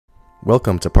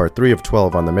Welcome to part 3 of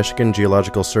 12 on the Michigan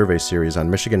Geological Survey series on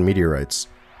Michigan meteorites.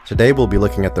 Today we'll be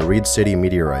looking at the Reed City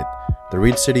meteorite. The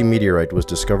Reed City meteorite was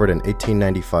discovered in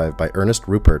 1895 by Ernest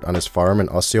Rupert on his farm in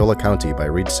Osceola County by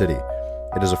Reed City.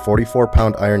 It is a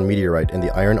 44-pound iron meteorite in the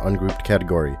iron ungrouped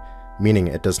category, meaning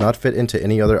it does not fit into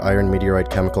any other iron meteorite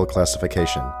chemical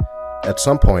classification. At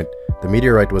some point, the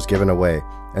meteorite was given away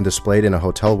and displayed in a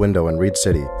hotel window in Reed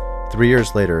City. 3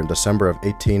 years later, in December of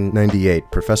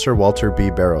 1898, Professor Walter B.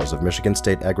 Barrows of Michigan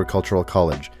State Agricultural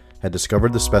College had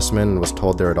discovered the specimen and was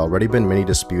told there had already been many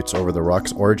disputes over the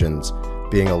rock's origins,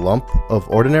 being a lump of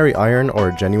ordinary iron or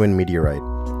a genuine meteorite.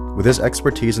 With his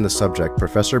expertise in the subject,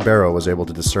 Professor Barrow was able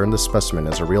to discern the specimen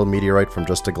as a real meteorite from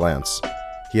just a glance.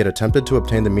 He had attempted to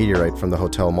obtain the meteorite from the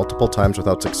hotel multiple times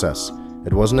without success.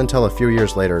 It wasn't until a few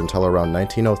years later, until around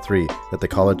 1903, that the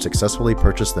college successfully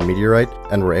purchased the meteorite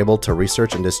and were able to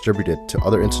research and distribute it to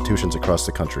other institutions across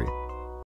the country.